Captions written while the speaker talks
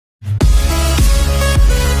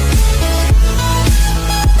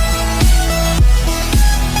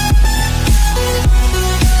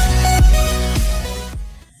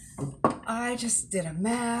just did a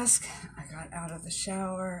mask. I got out of the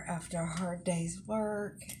shower after a hard day's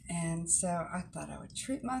work, and so I thought I would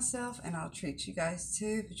treat myself, and I'll treat you guys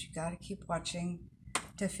too, but you got to keep watching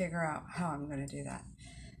to figure out how I'm going to do that.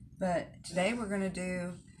 But today we're going to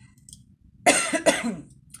do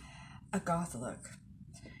a goth look.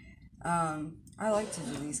 I like to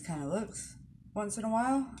do these kind of looks once in a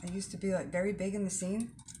while. I used to be like very big in the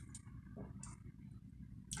scene,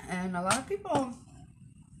 and a lot of people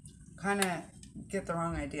kind of get the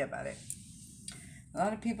wrong idea about it. A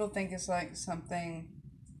lot of people think it's like something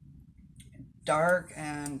dark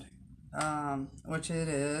and which it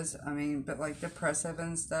is. I mean, but like depressive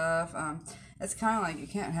and stuff. It's kind of like you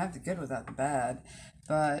can't have the good without the bad.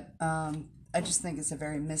 But I just think it's a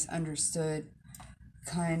very misunderstood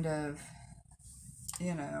kind of,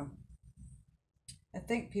 you know, I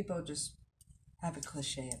think people just have a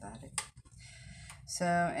cliche about it. So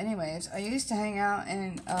anyways, I used to hang out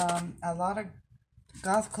in a lot of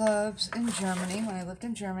goth clubs in Germany when I lived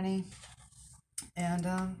in Germany. And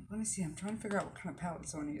let me see, I'm trying to figure out what kind of palette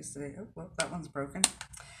I want to use today. Oh, well, that one's broken.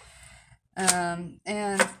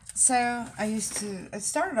 And so I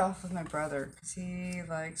started off with my brother because he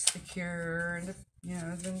likes The Cure,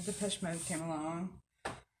 and then Depeche Mode came along.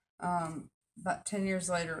 About 10 years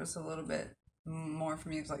later, it was a little bit more for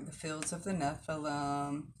me. It was like The Fields of the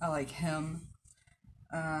Nephilim. I like him.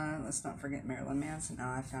 Let's not forget Marilyn Manson. Oh,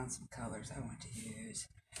 I found some colors I want to use.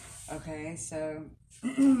 Okay, so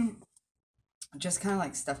just kind of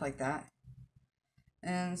like stuff like that.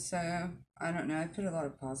 And so, I don't know, I put a lot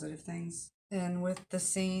of positive things in with the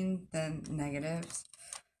scene than negatives.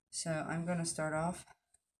 So I'm going to start off,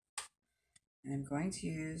 and I'm going to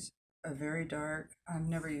use a very dark, I've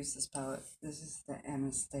never used this palette. This is the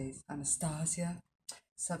Anastasia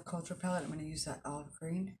Subculture palette. I'm going to use that olive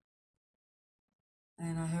green.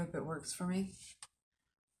 And I hope it works for me.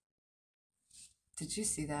 Did you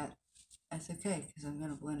see that? That's okay, because I'm going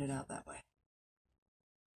to blend it out that way.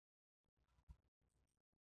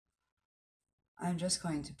 I'm just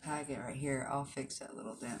going to pack it right here. I'll fix that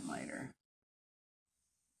little dent later.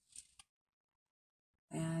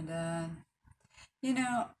 And,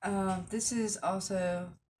 this is also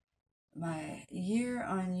my year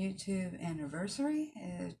on YouTube anniversary.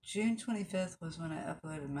 June 25th was when I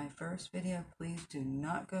uploaded my first video. Please do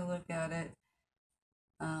not go look at it.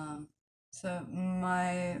 So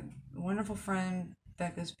my wonderful friend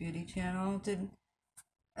Becca's beauty channel did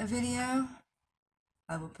a video.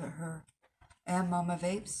 I will put her, and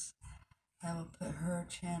MommaVapes. I will put her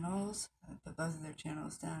channels, I'll put both of their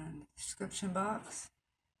channels down in the description box,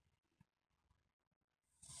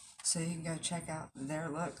 so you can go check out their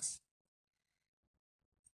looks.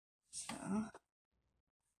 So, I'm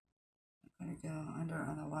going to go under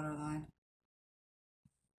on the waterline.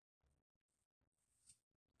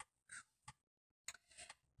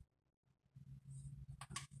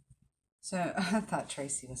 So, I thought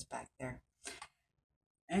Tracy was back there.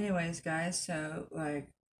 Anyways, guys, so, like,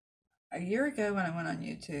 a year ago when I went on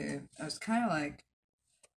YouTube, I was kind of, like,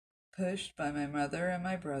 pushed by my mother and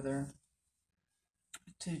my brother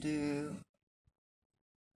to do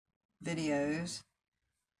videos,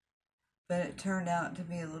 but it turned out to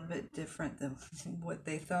be a little bit different than what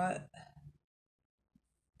they thought.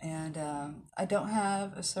 And I don't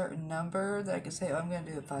have a certain number that I can say, oh, I'm going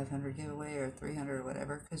to do a 500 giveaway or 300 or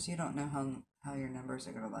whatever, because you don't know how your numbers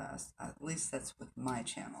are going to last. At least that's with my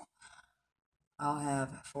channel. I'll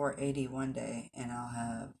have 480 one day, and I'll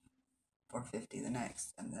have 450 the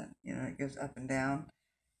next, and then, it goes up and down.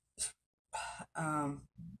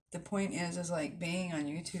 The point is like being on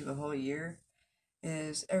YouTube a whole year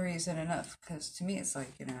is a reason enough, because to me it's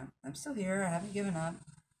like, I'm still here, I haven't given up.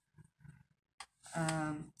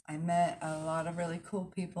 I met a lot of really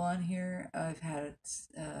cool people on here. I've had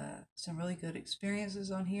some really good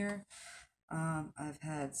experiences on here. I've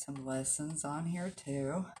had some lessons on here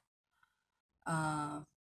too.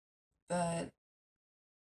 But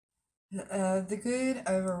the good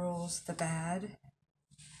overrules the bad.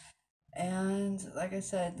 And like I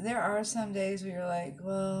said, there are some days where you're like,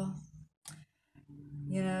 well,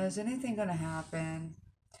 is anything going to happen?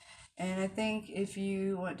 And I think if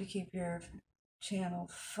you want to keep your channel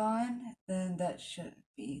fun, then that shouldn't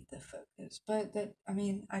be the focus. But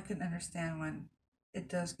I can understand when it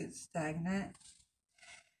does get stagnant.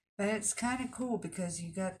 But it's kind of cool because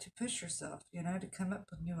you got to push yourself, to come up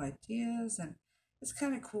with new ideas, and it's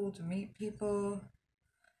kind of cool to meet people.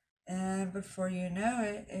 And before you know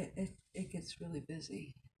it, it gets really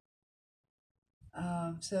busy.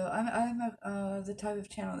 So I'm the type of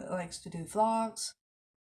channel that likes to do vlogs,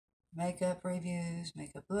 makeup reviews,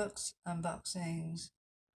 makeup looks, unboxings.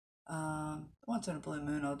 Once in a blue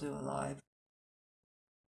moon, I'll do a live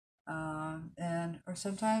or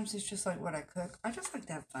sometimes it's just like what I cook. I just like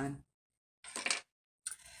to have fun.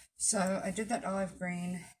 So I did that olive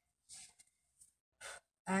green.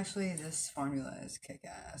 Actually, this formula is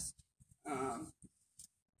kick-ass. I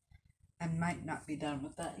might not be done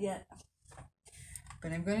with that yet,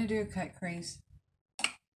 but I'm going to do a cut crease.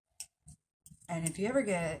 And if you ever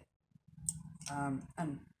get a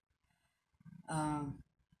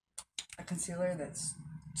concealer that's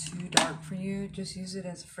too dark for you, just use it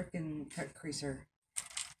as a freaking cut creaser.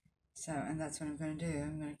 So, and that's what I'm going to do.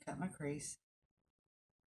 I'm going to cut my crease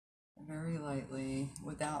very lightly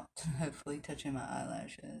without hopefully touching my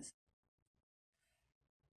eyelashes.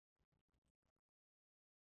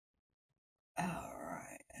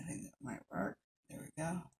 Alright, I think that might work. There we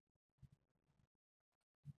go.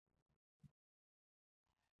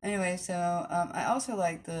 Anyway, so I also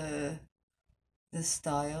like the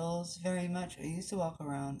styles very much. I used to walk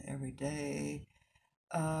around every day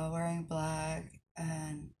wearing black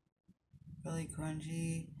and really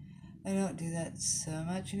grungy. I don't do that so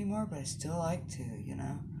much anymore, but I still like to, you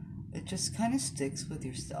know. It just kind of sticks with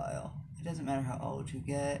your style. It doesn't matter how old you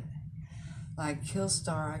get. Like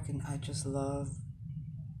Killstar, I just love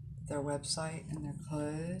their website and their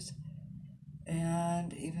clothes.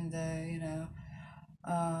 And even though,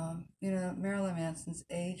 Marilyn Manson's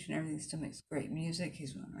age and everything still makes great music.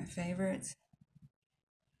 He's one of my favorites.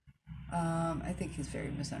 I think he's very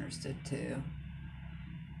misunderstood too.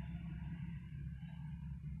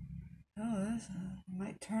 Oh, this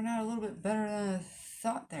might turn out a little bit better than I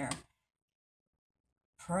thought there.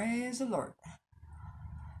 Praise the Lord.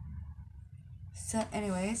 So,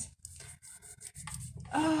 anyways,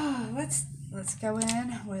 let's go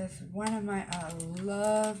in with one of my. I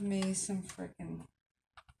love me some freaking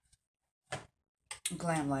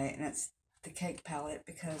Glam Light, and it's the cake palette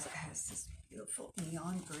because it has this beautiful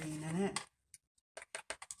neon green in it.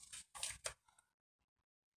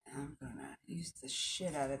 I'm gonna use the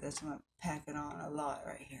shit out of this. I'm gonna pack it on a lot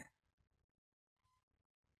right here.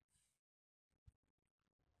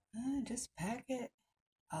 Just pack it.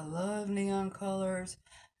 I love neon colors,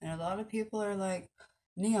 and a lot of people are like,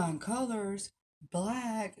 neon colors,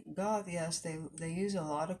 black, goth. Yes, they use a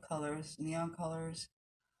lot of colors, neon colors,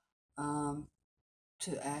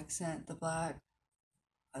 to accent the black.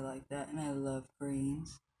 I like that, and I love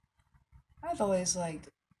greens. I've always liked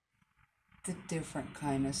the different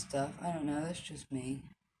kind of stuff. I don't know, that's just me.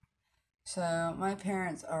 So my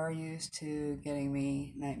parents are used to getting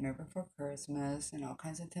me Nightmare Before Christmas and all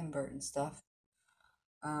kinds of Tim Burton stuff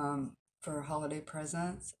for holiday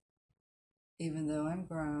presents, even though I'm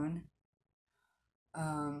grown.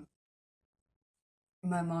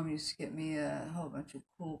 My mom used to get me a whole bunch of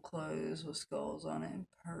cool clothes with skulls on it and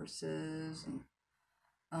purses. And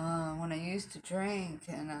when I used to drink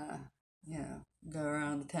and go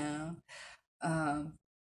around the town,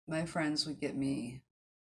 my friends would get me,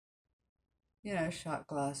 shot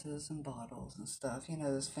glasses and bottles and stuff.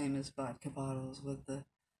 Those famous vodka bottles with the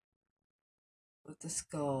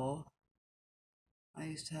skull. I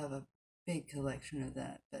used to have a big collection of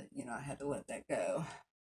that, but I had to let that go.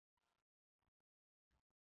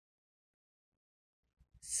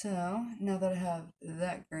 So now that I have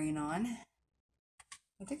that green on,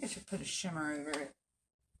 I think I should put a shimmer over it.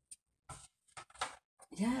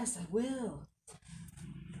 Yes, I will.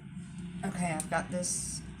 Okay, I've got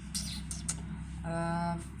this,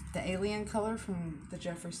 the alien color from the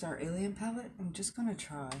Jeffree Star Alien palette. I'm just gonna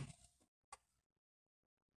try.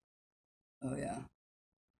 Oh yeah,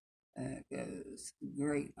 it goes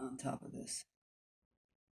great on top of this.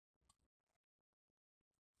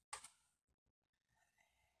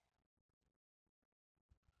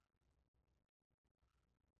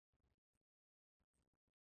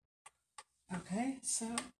 Okay,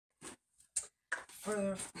 so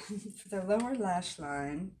for for the lower lash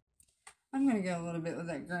line, I'm gonna go a little bit with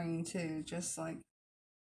that green too, just like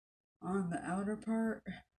on the outer part.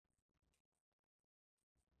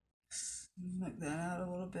 Make that out a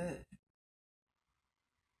little bit.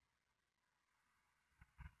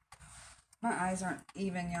 My eyes aren't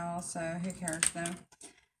even, y'all, so who cares though?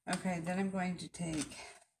 Okay, then I'm going to take,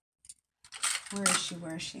 where is she?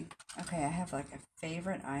 Okay, I have like a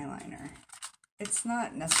favorite eyeliner. It's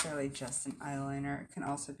not necessarily just an eyeliner. It can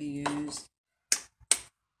also be used.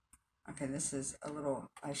 Okay, this is a little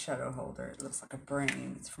eyeshadow holder. It looks like a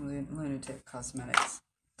brain. It's from Lunatic Cosmetics.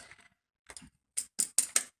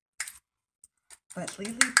 But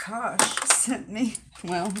Lily Posh sent me,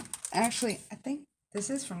 well, actually, I think this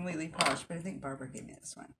is from Lily Posh, but I think Barbara gave me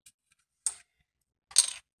this one.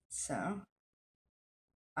 So,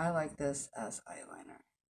 I like this as eyeliner.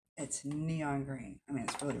 It's neon green. I mean,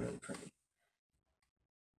 it's really, really pretty.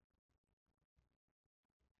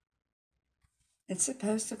 It's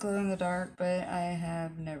supposed to glow in the dark, but I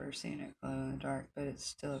have never seen it glow in the dark, but it's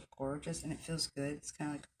still gorgeous and it feels good. It's kind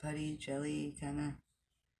of like a putty, jelly kind of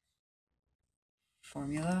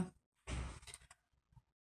formula.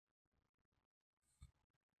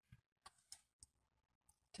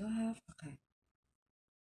 Do I have? Okay.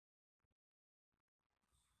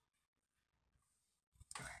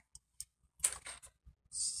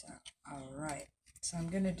 So, alright. So I'm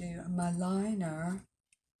going to do my liner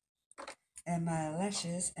and my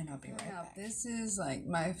lashes, and I'll be right back. This is like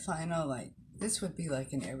my final, like, this would be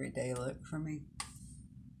like an everyday look for me.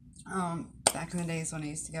 Back in the days when I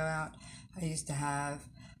used to go out, I used to have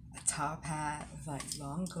a top hat with like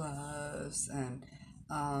long gloves,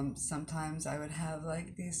 and sometimes I would have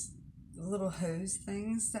like these little hose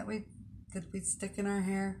things that we'd stick in our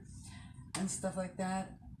hair and stuff like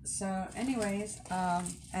that. So, anyways,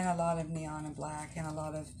 and a lot of neon and black, and a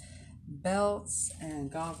lot of belts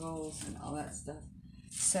and goggles and all that stuff.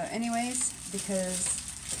 So, anyways,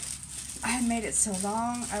 because I had made it so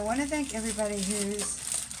long, I want to thank everybody who's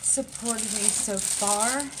supported me so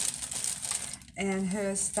far and who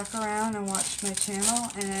has stuck around and watched my channel.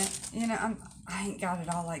 And you know, I ain't got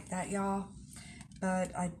it all like that, y'all,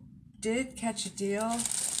 but I did catch a deal,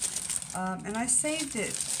 and I saved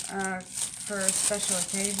it for a special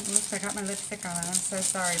occasion. Looks, I got my lipstick on. I'm so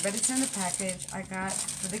sorry, but it's in the package I got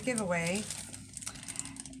for the giveaway.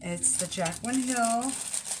 It's the Jaclyn Hill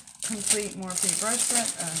Complete Morphe Brush Set.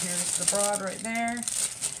 Here's the broad right there,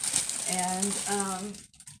 and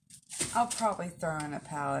I'll probably throw in a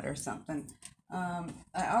palette or something.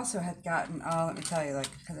 I also had gotten, oh, let me tell you,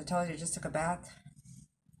 like, because I told you I just took a bath.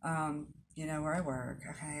 You know where I work,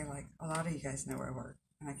 okay? Like, a lot of you guys know where I work,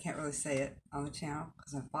 and I can't really say it on the channel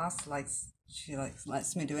because my boss lets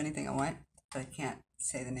me do anything I want, but I can't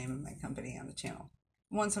say the name of my company on the channel.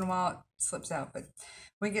 Once in a while, it slips out, but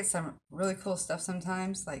we get some really cool stuff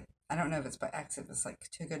sometimes. Like, I don't know if it's by accident, it's like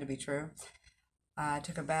too good to be true. I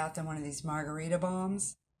took a bath in one of these margarita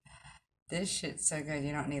bombs. This shit's so good,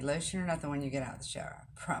 you don't need lotion or nothing when you get out of the shower. I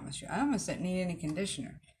promise you. I almost don't need any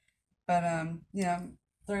conditioner. But, you know,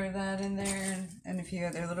 throw that in there and a few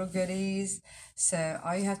other little goodies. So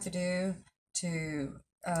all you have to do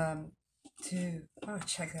oh,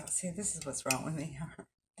 check it out. See, this is what's wrong with me.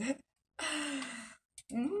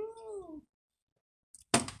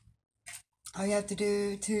 All you have to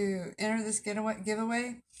do to enter this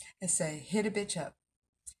giveaway is say, hit a bitch up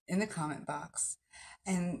in the comment box.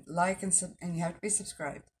 And like and you have to be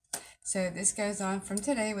subscribed. So this goes on from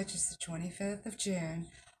today, which is the 25th of June,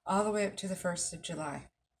 all the way up to the 1st of July.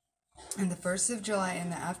 And the 1st of July in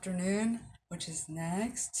the afternoon, which is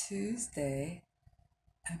next Tuesday,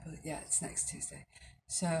 I believe, yeah, it's next Tuesday.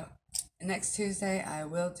 So next Tuesday I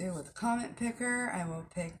will do with a comment picker. I will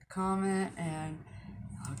pick a comment and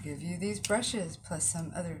I'll give you these brushes plus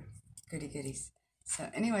some other goodies. So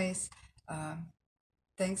anyways,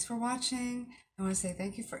 thanks for watching. I want to say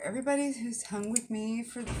thank you for everybody who's hung with me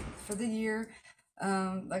for the year.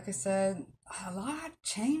 Like I said, a lot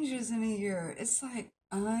changes in a year. It's like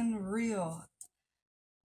unreal.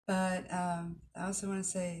 But I also want to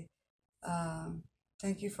say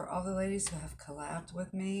thank you for all the ladies who have collabed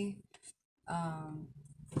with me. And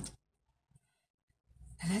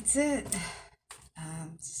that's it.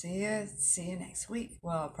 See you next week.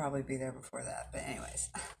 Well, I'll probably be there before that. But anyways.